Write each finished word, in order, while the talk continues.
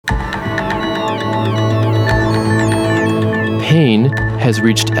has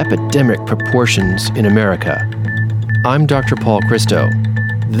reached epidemic proportions in America. I'm Dr. Paul Christo.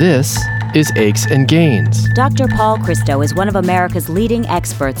 This is Aches and Gains. Dr. Paul Christo is one of America's leading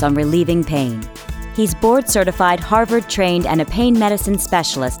experts on relieving pain. He's board-certified, Harvard-trained, and a pain medicine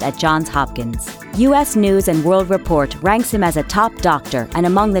specialist at Johns Hopkins. U.S. News & World Report ranks him as a top doctor and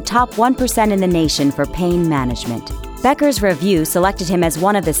among the top 1% in the nation for pain management. Becker's Review selected him as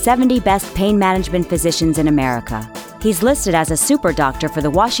one of the 70 best pain management physicians in America. He's listed as a super doctor for the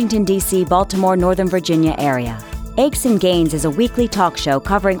Washington, D.C., Baltimore, Northern Virginia area. Aches and Gains is a weekly talk show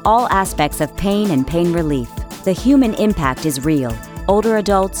covering all aspects of pain and pain relief. The human impact is real. Older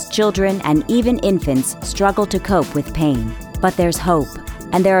adults, children, and even infants struggle to cope with pain. But there's hope,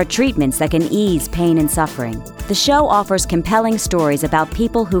 and there are treatments that can ease pain and suffering. The show offers compelling stories about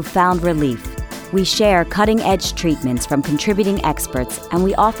people who've found relief. We share cutting-edge treatments from contributing experts, and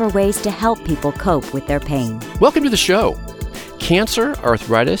we offer ways to help people cope with their pain. Welcome to the show. Cancer,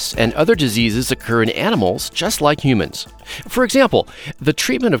 arthritis, and other diseases occur in animals just like humans. For example, the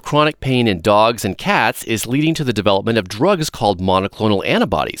treatment of chronic pain in dogs and cats is leading to the development of drugs called monoclonal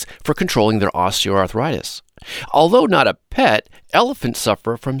antibodies for controlling their osteoarthritis. Although not a pet, elephants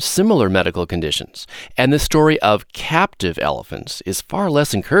suffer from similar medical conditions, and the story of captive elephants is far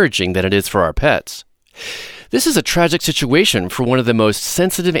less encouraging than it is for our pets. This is a tragic situation for one of the most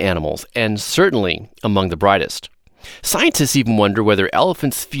sensitive animals, and certainly among the brightest. Scientists even wonder whether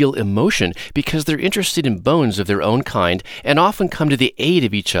elephants feel emotion because they're interested in bones of their own kind and often come to the aid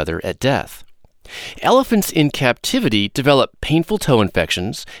of each other at death. Elephants in captivity develop painful toe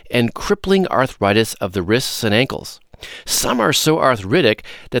infections and crippling arthritis of the wrists and ankles. Some are so arthritic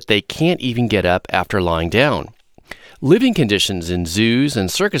that they can't even get up after lying down. Living conditions in zoos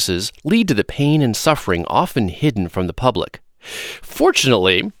and circuses lead to the pain and suffering often hidden from the public.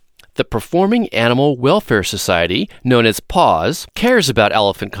 Fortunately, the Performing Animal Welfare Society, known as PAWS, cares about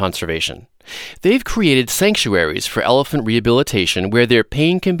elephant conservation. They've created sanctuaries for elephant rehabilitation where their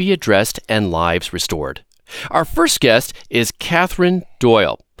pain can be addressed and lives restored. Our first guest is Catherine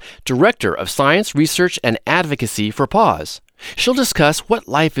Doyle, Director of Science, Research, and Advocacy for PAWS. She'll discuss what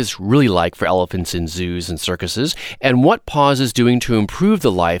life is really like for elephants in zoos and circuses and what PAWS is doing to improve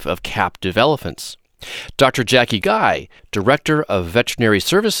the life of captive elephants. Dr. Jackie Guy, Director of Veterinary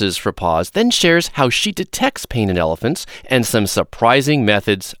Services for PAWS, then shares how she detects pain in elephants and some surprising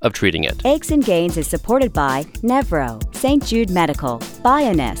methods of treating it. Aches and Gains is supported by Nevro, St. Jude Medical,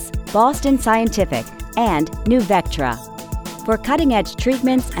 Bioness, Boston Scientific, and Nuvectra. For cutting-edge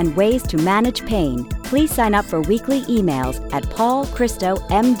treatments and ways to manage pain, please sign up for weekly emails at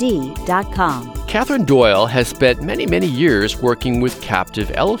paulchristomd.com. Catherine Doyle has spent many years working with captive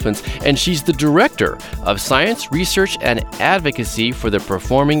elephants, and she's the Director of Science, Research, and Advocacy for the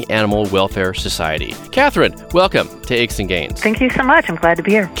Performing Animal Welfare Society. Catherine, welcome to Aches and Gains. Thank you so much. I'm glad to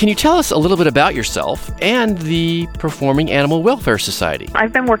be here. Can you tell us a little bit about yourself and the Performing Animal Welfare Society?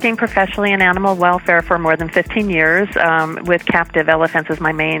 I've been working professionally in animal welfare for more than 15 years with captive elephants as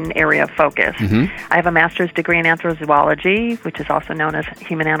my main area of focus. I have a master's degree in anthrozoology, which is also known as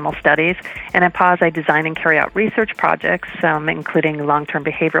human-animal studies, and at PAWS I design and carry out research projects, including long-term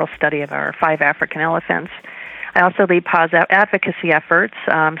behavioral study of our 5 African elephants. I also lead PAWS advocacy efforts,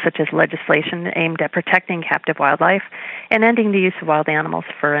 such as legislation aimed at protecting captive wildlife and ending the use of wild animals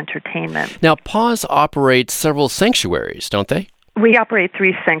for entertainment. Now, PAWS operates several sanctuaries, don't they? We operate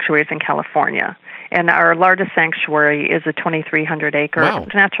 3 sanctuaries in California. And our largest sanctuary is a 2,300-acre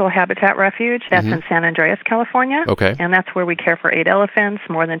natural habitat refuge. That's in San Andreas, California. Okay. And that's where we care for 8 elephants,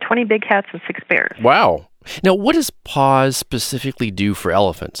 more than 20 big cats, and 6 bears. Wow. Now, what does PAWS specifically do for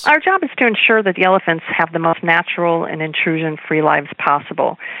elephants? Our job is to ensure that the elephants have the most natural and intrusion-free lives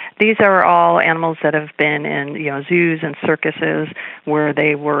possible. These are all animals that have been in, zoos and circuses where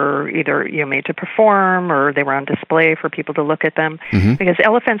they were either made to perform or they were on display for people to look at them. Because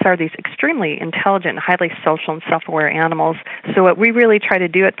elephants are these extremely intelligent, highly social and self-aware animals. So what we really try to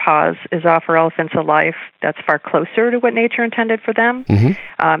do at PAWS is offer elephants a life that's far closer to what nature intended for them.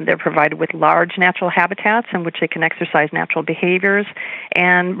 They're provided with large natural habitats in which they can exercise natural behaviors,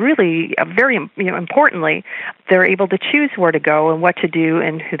 and really, very importantly, they're able to choose where to go and what to do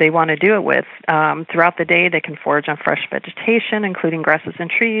and who they want to do it with. Throughout the day, they can forage on fresh vegetation, including grasses and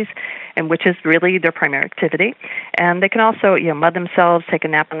trees, and which is really their primary activity. And they can also, mud themselves, take a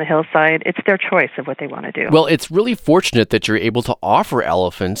nap on the hillside. It's their choice of what they want to do. Well, it's really fortunate that you're able to offer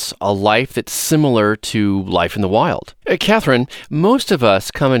elephants a life that's similar to life in the wild. Catherine, most of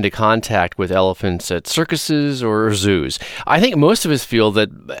us come into contact with elephants at circuses or zoos. I think most of us feel that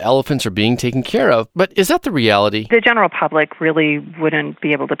elephants are being taken care of, but is that the reality? The general public really wouldn't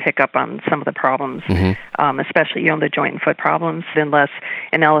be able to pick up on some of the problems, especially, the joint and foot problems, unless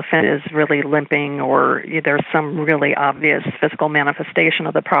an elephant is really limping or there's some really obvious physical manifestation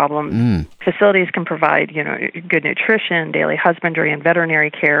of the problem. Facilities can provide, good nutrition, daily husbandry, and veterinary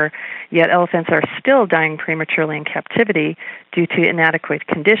care, yet elephants are still dying prematurely in captivity due to inadequate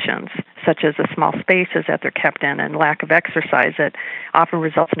conditions, such as the small spaces that they're kept in and lack of exercise that often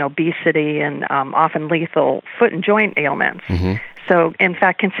results in obesity and often lethal foot and joint ailments. So, in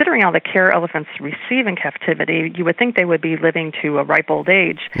fact, considering all the care elephants receive in captivity, you would think they would be living to a ripe old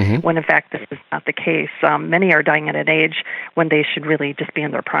age, when in fact this is not the case. Many are dying at an age when they should really just be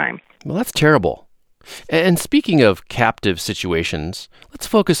in their prime. Well, that's terrible. And speaking of captive situations, let's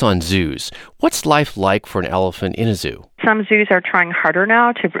focus on zoos. What's life like for an elephant in a zoo? Some zoos are trying harder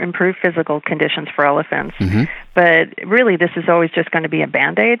now to improve physical conditions for elephants. But really, this is always just going to be a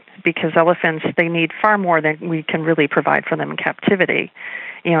Band-Aid because elephants, they need far more than we can really provide for them in captivity.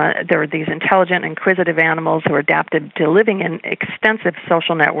 There are these intelligent, inquisitive animals who are adapted to living in extensive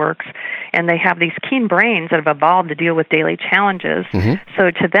social networks, and they have these keen brains that have evolved to deal with daily challenges.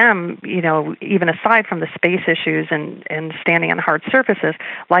 So to them, even aside from the space issues and standing on hard surfaces,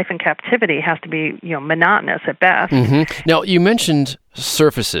 life in captivity has to be, monotonous at best. Now, you mentioned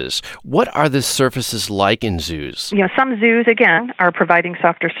surfaces. What are the surfaces like in zoos? Some zoos, again, are providing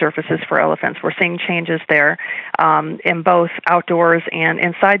softer surfaces for elephants. We're seeing changes there in both outdoors and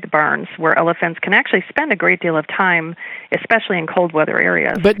inside the barns, where elephants can actually spend a great deal of time, especially in cold weather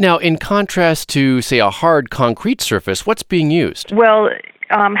areas. But now, in contrast to, say, a hard concrete surface, what's being used? Well,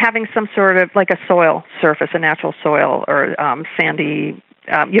 having some sort of like a soil surface, a natural soil or sandy.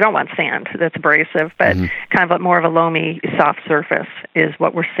 You don't want sand, that's abrasive, but kind of more of a loamy, soft surface is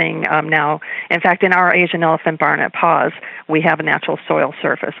what we're seeing now. In fact, in our Asian elephant barn at Paws, we have a natural soil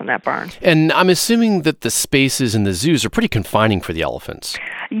surface in that barn. And I'm assuming that the spaces in the zoos are pretty confining for the elephants.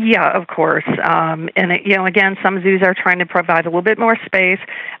 Yeah, of course. Again, some zoos are trying to provide a little bit more space,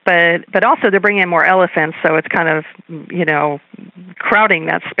 but also they're bringing in more elephants, so it's kind of, crowding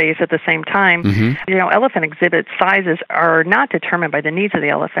that space at the same time. Elephant exhibit sizes are not determined by the needs of the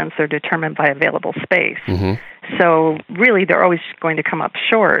elephants, they're determined by available space. So really, they're always going to come up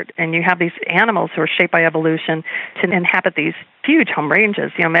short. And you have these animals who are shaped by evolution to inhabit these huge home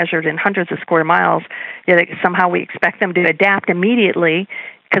ranges, measured in hundreds of square miles. Yet somehow we expect them to adapt immediately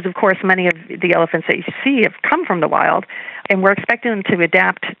because, of course, many of the elephants that you see have come from the wild. And we're expecting them to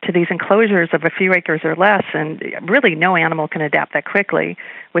adapt to these enclosures of a few acres or less. And really, no animal can adapt that quickly,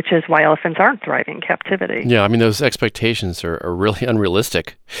 which is why elephants aren't thriving in captivity. Yeah, those expectations are really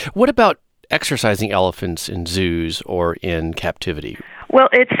unrealistic. What about exercising elephants in zoos or in captivity? Well,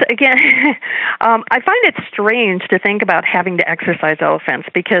 it's, again, I find it strange to think about having to exercise elephants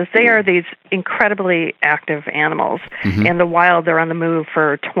because they are these incredibly active animals. In the wild, they're on the move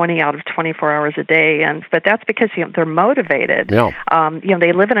for 20 out of 24 hours a day, but that's because they're motivated.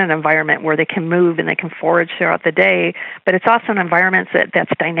 They live in an environment where they can move and they can forage throughout the day, but it's also an environment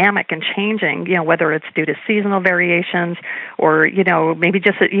that's dynamic and changing, whether it's due to seasonal variations or, maybe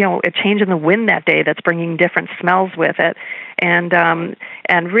just, a change in the wind that day that's bringing different smells with it.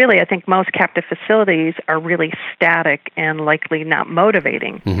 And really, I think most captive facilities are really static and likely not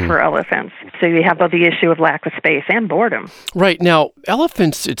motivating for elephants. So you have both the issue of lack of space and boredom. Right. Now,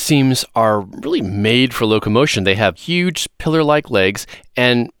 elephants, it seems, are really made for locomotion. They have huge pillar-like legs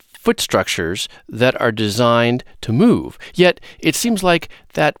and foot structures that are designed to move. Yet, it seems like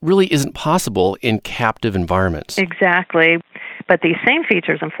that really isn't possible in captive environments. Exactly. But these same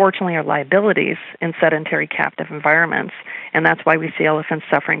features, unfortunately, are liabilities in sedentary captive environments. And that's why we see elephants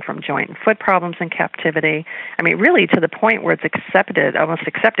suffering from joint and foot problems in captivity. Really to the point where it's almost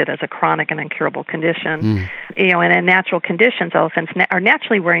accepted as a chronic and incurable condition. And in natural conditions, elephants are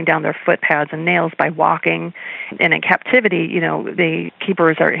naturally wearing down their foot pads and nails by walking. And in captivity, the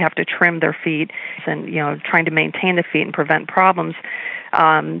keepers have to trim their feet and, trying to maintain the feet and prevent problems.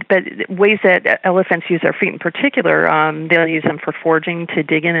 But ways that elephants use their feet in particular, they'll use them for foraging to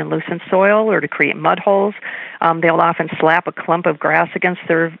dig in and loosen soil or to create mud holes. They'll often slap a clump of grass against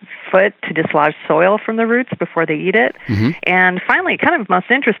their foot to dislodge soil from the roots before they eat it. And finally, kind of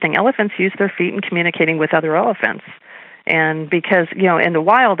most interesting, elephants use their feet in communicating with other elephants. And because, in the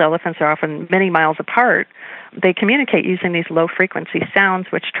wild, elephants are often many miles apart, they communicate using these low-frequency sounds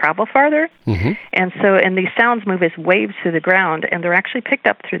which travel farther. And these sounds move as waves through the ground, and they're actually picked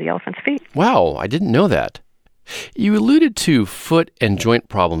up through the elephant's feet. Wow, I didn't know that. You alluded to foot and joint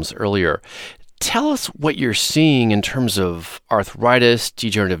problems earlier. Tell us what you're seeing in terms of arthritis,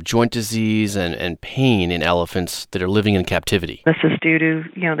 degenerative joint disease, and pain in elephants that are living in captivity. This is due to,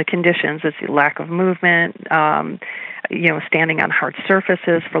 the conditions. It's the lack of movement, standing on hard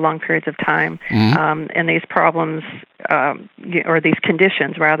surfaces for long periods of time. And these problems, or these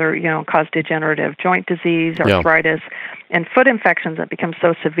conditions, rather, cause degenerative joint disease, arthritis, and foot infections that become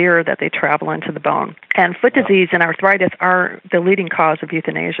so severe that they travel into the bone. And foot disease and arthritis are the leading cause of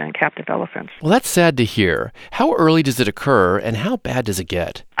euthanasia in captive elephants. Well, that's sad to hear. How early does it occur, and how bad does it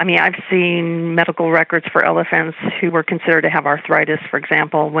get? I've seen medical records for elephants who were considered to have arthritis, for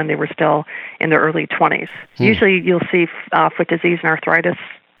example, when they were still in their early 20s. Usually you'll see foot disease and arthritis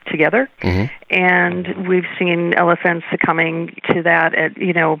together, and we've seen elephants succumbing to that at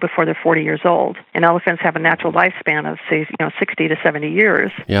before they're 40 years old. And elephants have a natural lifespan of, say, 60 to 70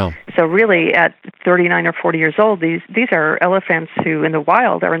 years. So really, at 39 or 40 years old, these are elephants who, in the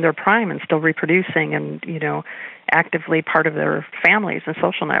wild, are in their prime and still reproducing, and actively part of their families and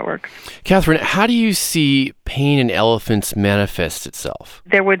social networks. Catherine, how do you see pain in elephants manifest itself?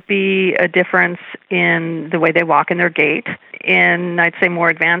 There would be a difference in the way they walk and their gait. In, I'd say, more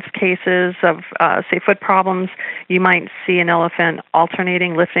advanced cases of, say, foot problems, you might see an elephant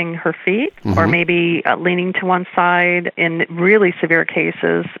alternating, lifting her feet, or maybe leaning to one side. In really severe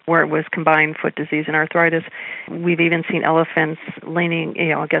cases where it was combined foot disease and arthritis, we've even seen elephants leaning,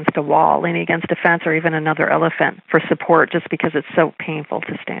 against a wall, leaning against a fence, or even another elephant for support, just because it's so painful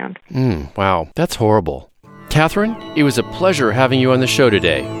to stand. Wow, that's horrible. Catherine, it was a pleasure having you on the show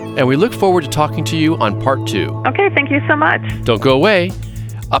today, and we look forward to talking to you on part 2. Okay, thank you so much. Don't go away.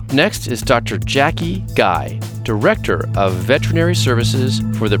 Up next is Dr. Jackie Guy, Director of Veterinary Services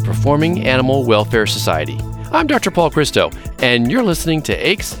for the Performing Animal Welfare Society. I'm Dr. Paul Christo, and you're listening to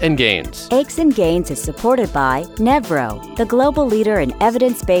Aches and Gains. Aches and Gains is supported by Nevro, the global leader in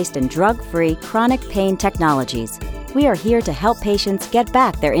evidence-based and drug-free chronic pain technologies. We are here to help patients get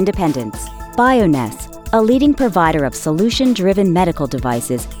back their independence. Bioness, a leading provider of solution-driven medical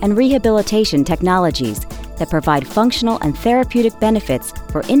devices and rehabilitation technologies that provide functional and therapeutic benefits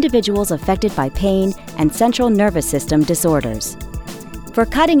for individuals affected by pain and central nervous system disorders. For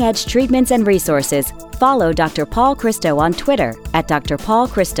cutting-edge treatments and resources, follow Dr. Paul Christo on Twitter at Dr. Paul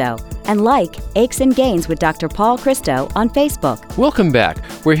Christo and like Aches and Gains with Dr. Paul Christo on Facebook. Welcome back.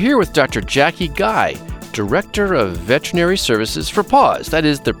 We're here with Dr. Jackie Guy, Director of Veterinary Services for PAWS, that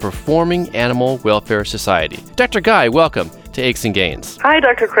is the Performing Animal Welfare Society. Dr. Guy, welcome to Aches and Gains. Hi,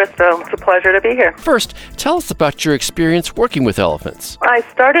 Dr. Christo. It's a pleasure to be here. First, tell us about your experience working with elephants. I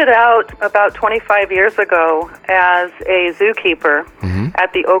started out about 25 years ago as a zookeeper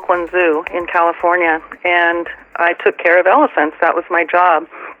at the Oakland Zoo in California, and I took care of elephants. That was my job,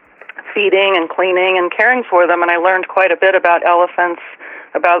 feeding and cleaning and caring for them, and I learned quite a bit about elephants,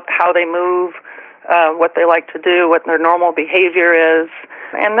 about how they move, what they like to do, what their normal behavior is.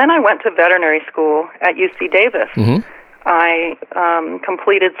 And then I went to veterinary school at UC Davis. I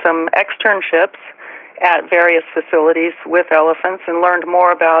completed some externships at various facilities with elephants and learned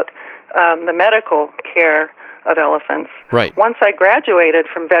more about the medical care of elephants. Right. Once I graduated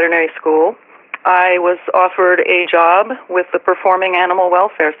from veterinary school, I was offered a job with the Performing Animal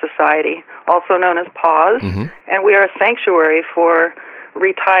Welfare Society, also known as PAWS, and we are a sanctuary for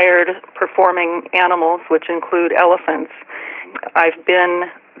retired performing animals, which include elephants. I've been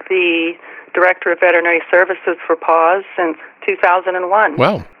the Director of Veterinary Services for PAWS since 2001.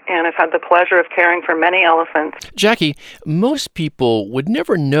 Wow. And I've had the pleasure of caring for many elephants. Jackie, most people would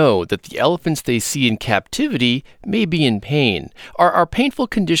never know that the elephants they see in captivity may be in pain. Are painful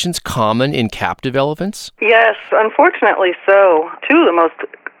conditions common in captive elephants? Yes, unfortunately so. Two of the most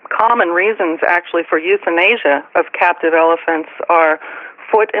common reasons actually for euthanasia of captive elephants are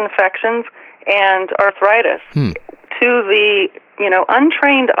foot infections and arthritis. To the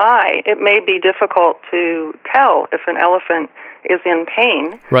untrained eye, it may be difficult to tell if an elephant is in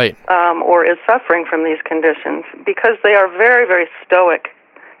pain, right, or is suffering from these conditions, because they are very, very stoic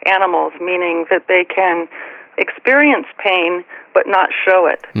animals, meaning that they can experience pain but not show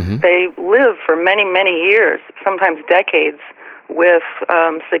it. They live for many, many years, sometimes decades, with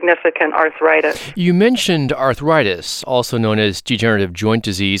significant arthritis. You mentioned arthritis, also known as degenerative joint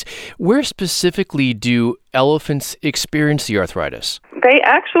disease. Where specifically do elephants experience the arthritis? They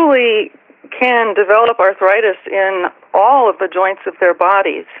actually can develop arthritis in all of the joints of their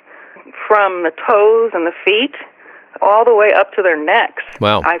bodies, from the toes and the feet all the way up to their necks.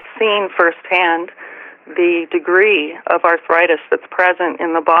 Wow. I've seen firsthand the degree of arthritis that's present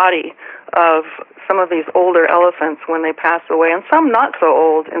in the body of some of these older elephants when they pass away, and some not so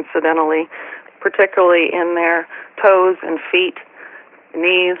old, incidentally, particularly in their toes and feet,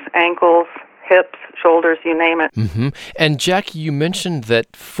 knees, ankles, hips, shoulders, you name it. Mm-hmm. And Jackie, you mentioned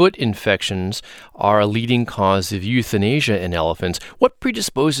that foot infections are a leading cause of euthanasia in elephants. What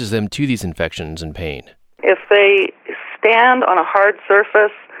predisposes them to these infections and pain? If they stand on a hard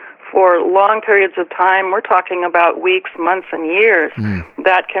surface for long periods of time, we're talking about weeks, months, and years,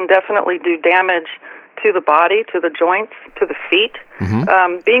 that can definitely do damage to the body, to the joints, to the feet.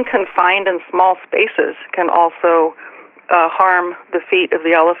 Being confined in small spaces can also harm the feet of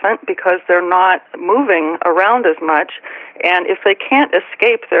the elephant because they're not moving around as much. And if they can't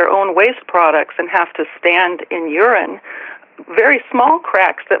escape their own waste products and have to stand in urine, very small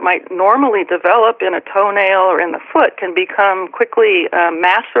cracks that might normally develop in a toenail or in the foot can become quickly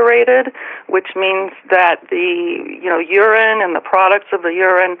macerated, which means that the urine and the products of the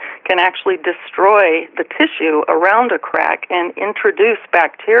urine can actually destroy the tissue around a crack and introduce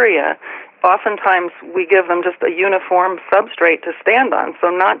bacteria. Oftentimes we give them just a uniform substrate to stand on.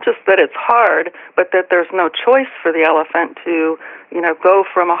 So not just that it's hard, but that there's no choice for the elephant to go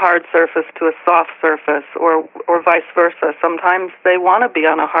from a hard surface to a soft surface or vice versa. Sometimes they want to be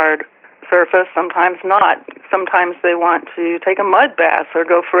on a hard surface, sometimes not. Sometimes they want to take a mud bath or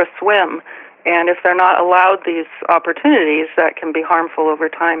go for a swim. And if they're not allowed these opportunities, that can be harmful over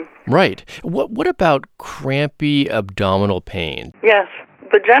time. Right. What about crampy abdominal pain? Yes.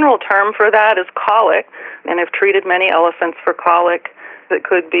 The general term for that is colic, and I've treated many elephants for colic. It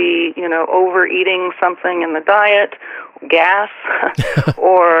could be, overeating something in the diet, gas,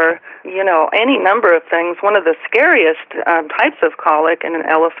 or, any number of things. One of the scariest types of colic in an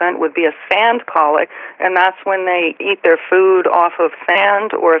elephant would be a sand colic, and that's when they eat their food off of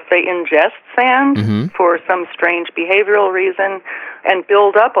sand or if they ingest sand for some strange behavioral reason and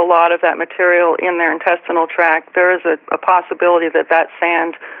build up a lot of that material in their intestinal tract. There is a possibility that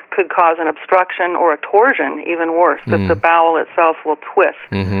sand could cause an obstruction or a torsion, even worse, that the bowel itself will twist.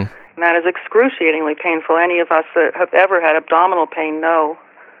 And that is excruciatingly painful. Any of us that have ever had abdominal pain know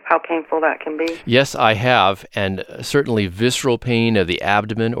how painful that can be. Yes, I have, and certainly visceral pain of the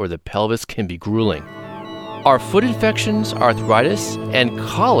abdomen or the pelvis can be grueling. Are foot infections, arthritis, and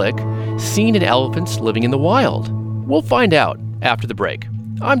colic seen in elephants living in the wild? We'll find out after the break.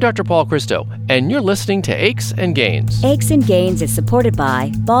 I'm Dr. Paul Christo, and you're listening to Aches and Gains. Aches and Gains is supported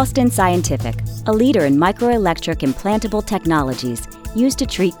by Boston Scientific, a leader in microelectric implantable technologies used to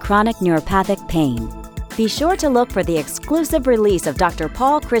treat chronic neuropathic pain. Be sure to look for the exclusive release of Dr.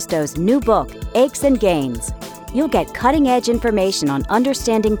 Paul Christo's new book, Aches and Gains. You'll get cutting-edge information on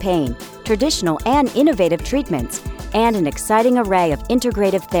understanding pain, traditional and innovative treatments, and an exciting array of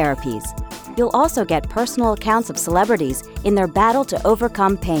integrative therapies. You'll also get personal accounts of celebrities in their battle to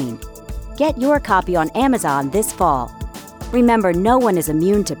overcome pain. Get your copy on Amazon this fall. Remember, no one is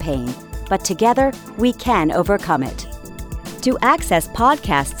immune to pain, but together we can overcome it. To access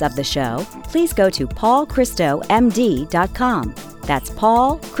podcasts of the show, please go to paulchristomd.com. That's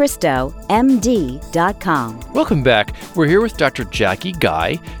paulchristomd.com. Welcome back. We're here with Dr. Jackie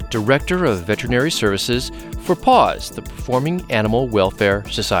Guy, Director of Veterinary Services for PAWS, the Performing Animal Welfare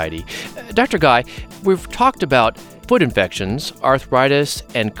Society. Dr. Guy, we've talked about foot infections, arthritis,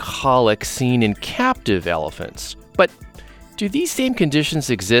 and colic seen in captive elephants. But do these same conditions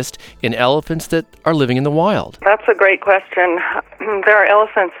exist in elephants that are living in the wild? That's a great question. There are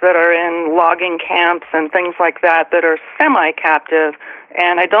elephants that are in logging camps and things like that are semi-captive,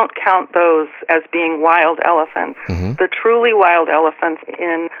 and I don't count those as being wild elephants. The truly wild elephants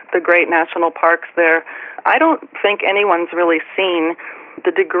in the great national parks there, I don't think anyone's really seen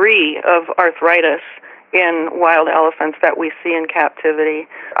the degree of arthritis in wild elephants that we see in captivity.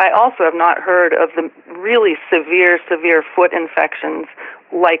 I also have not heard of the really severe foot infections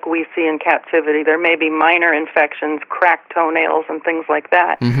like we see in captivity. There may be minor infections, cracked toenails, and things like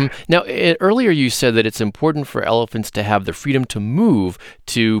that. Now, earlier you said that it's important for elephants to have the freedom to move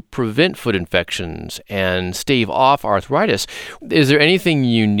to prevent foot infections and stave off arthritis. Is there anything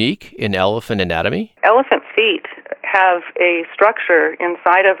unique in elephant anatomy? Elephant feet have a structure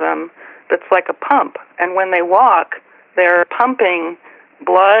inside of them that's like a pump, and when they walk, they're pumping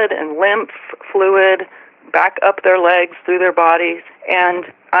blood and lymph fluid back up their legs through their bodies, and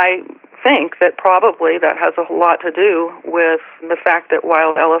I think that probably that has a lot to do with the fact that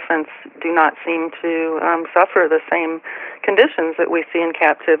wild elephants do not seem to suffer the same conditions that we see in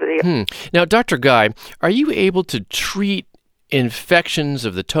captivity. Now, Dr. Guy, are you able to treat infections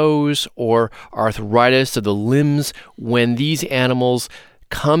of the toes or arthritis of the limbs when these animals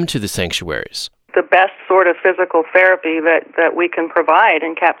come to the sanctuaries? The best sort of physical therapy that we can provide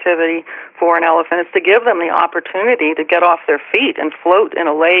in captivity for an elephant is to give them the opportunity to get off their feet and float in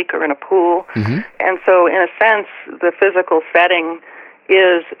a lake or in a pool. And so, in a sense, the physical setting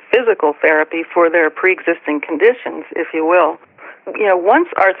is physical therapy for their pre-existing conditions, if you will. Once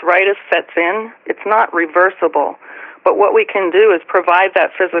arthritis sets in, it's not reversible. But what we can do is provide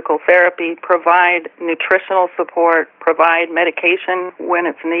that physical therapy, provide nutritional support, provide medication when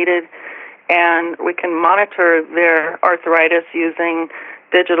it's needed, and we can monitor their arthritis using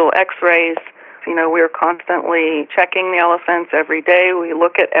digital x-rays. We're constantly checking the elephants every day. We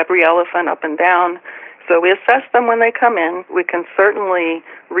look at every elephant up and down. So we assess them when they come in. We can certainly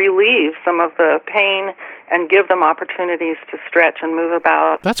relieve some of the pain and give them opportunities to stretch and move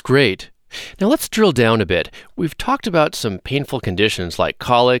about. That's great. Now let's drill down a bit. We've talked about some painful conditions like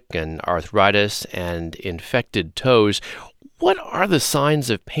colic and arthritis and infected toes. What are the signs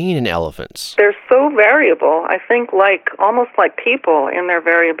of pain in elephants? They're so variable, I think almost like people in their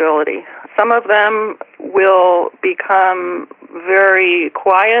variability. Some of them will become very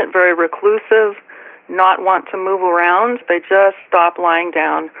quiet, very reclusive, not want to move around. They just stop lying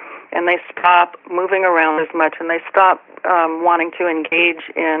down, and they stop moving around as much, and they stop wanting to engage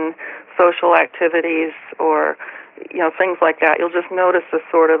in social activities or things like that. You'll just notice a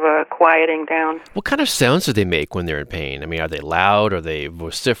sort of a quieting down. What kind of sounds do they make when they're in pain? I mean, are they loud, are they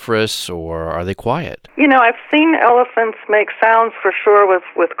vociferous, or are they quiet? I've seen elephants make sounds for sure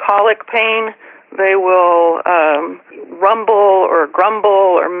with colic pain. They will rumble or grumble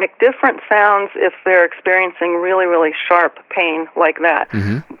or make different sounds if they're experiencing really, really sharp pain like that.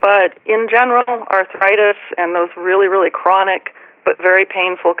 Mm-hmm. But in general, arthritis and those really, really chronic but very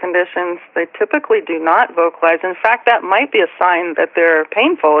painful conditions, they typically do not vocalize. In fact, that might be a sign that they're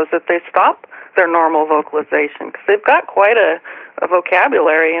painful, is that they stop their normal vocalization, because they've got quite a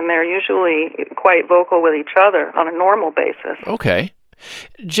vocabulary, and they're usually quite vocal with each other on a normal basis. Okay.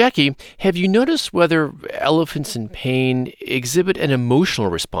 Jackie, have you noticed whether elephants in pain exhibit an emotional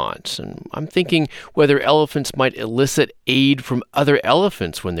response? And I'm thinking whether elephants might elicit aid from other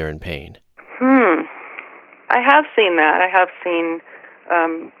elephants when they're in pain. I have seen that. I have seen,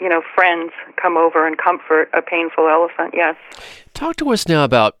 friends come over and comfort a painful elephant, yes. Talk to us now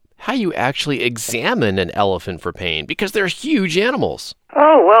about how you actually examine an elephant for pain, because they're huge animals.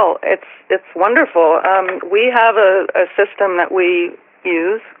 Oh, well, it's wonderful. We have a system that we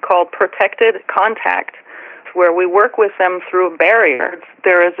use called protected contact, where we work with them through a barrier.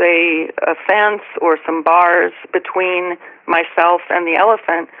 There is a fence or some bars between myself and the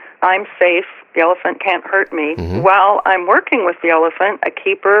elephant. I'm safe. The elephant can't hurt me. Mm-hmm. While I'm working with the elephant, a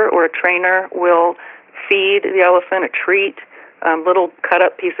keeper or a trainer will feed the elephant a treat, little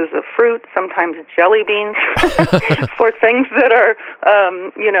cut-up pieces of fruit, sometimes jelly beans, for things that are,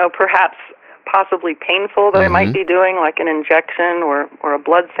 perhaps possibly painful that I might be doing, like an injection or a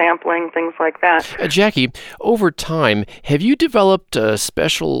blood sampling, things like that. Jackie, over time, have you developed a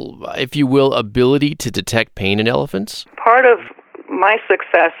special, if you will, ability to detect pain in elephants? Part of my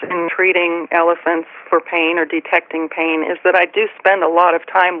success in treating elephants for pain or detecting pain is that I do spend a lot of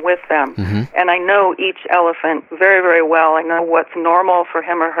time with them. Mm-hmm. And I know each elephant very, very well. I know what's normal for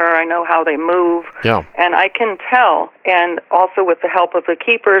him or her. I know how they move. Yeah. And I can tell, and also with the help of the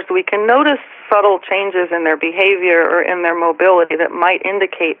keepers, we can notice subtle changes in their behavior or in their mobility that might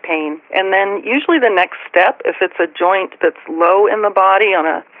indicate pain. And then usually the next step, if it's a joint that's low in the body on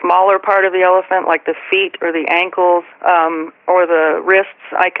a smaller part of the elephant, like the feet or the ankles or the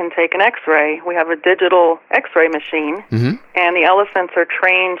wrists, I can take an x-ray. We have a digital x-ray machine, and the elephants are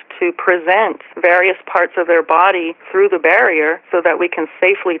trained to present various parts of their body through the barrier so that we can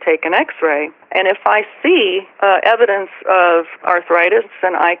safely take an x-ray. And if I see evidence of arthritis,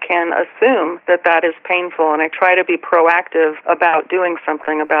 then I can assume that that is painful, and I try to be proactive about doing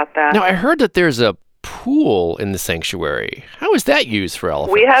something about that. Now, I heard that there's a pool in the sanctuary. How is that used for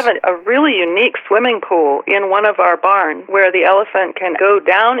elephants? We have a really unique swimming pool in one of our barns where the elephant can go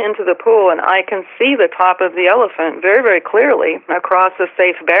down into the pool, and I can see the top of the elephant very, very clearly across a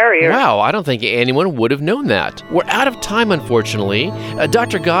safe barrier. Wow, I don't think anyone would have known that. We're out of time, unfortunately.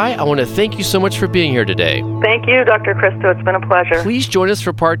 Dr. Guy, I want to thank you so much for being here today. Thank you, Dr. Christo. It's been a pleasure. Please join us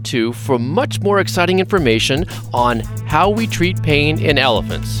for part 2 for much more exciting information on how we treat pain in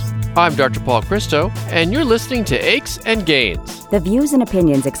elephants. I'm Dr. Paul Christo, and you're listening to Aches and Gains. The views and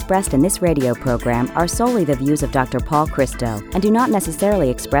opinions expressed in this radio program are solely the views of Dr. Paul Christo and do not necessarily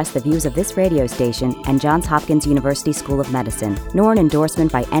express the views of this radio station and Johns Hopkins University School of Medicine, nor an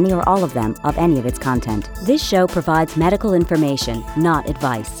endorsement by any or all of them of any of its content. This show provides medical information, not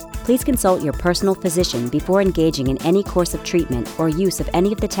advice. Please consult your personal physician before engaging in any course of treatment or use of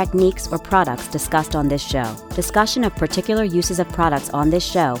any of the techniques or products discussed on this show. Discussion of particular uses of products on this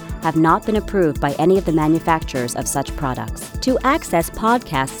show have not been approved by any of the manufacturers of such products. To access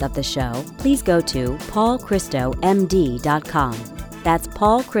podcasts of the show, please go to paulchristomd.com. That's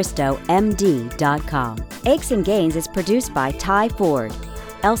paulchristomd.com. Aches and Gains is produced by Ty Ford.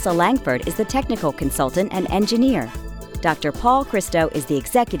 Elsa Langford is the technical consultant and engineer. Dr. Paul Christo is the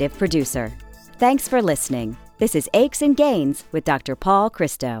executive producer. Thanks for listening. This is Aches and Gains with Dr. Paul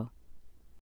Christo.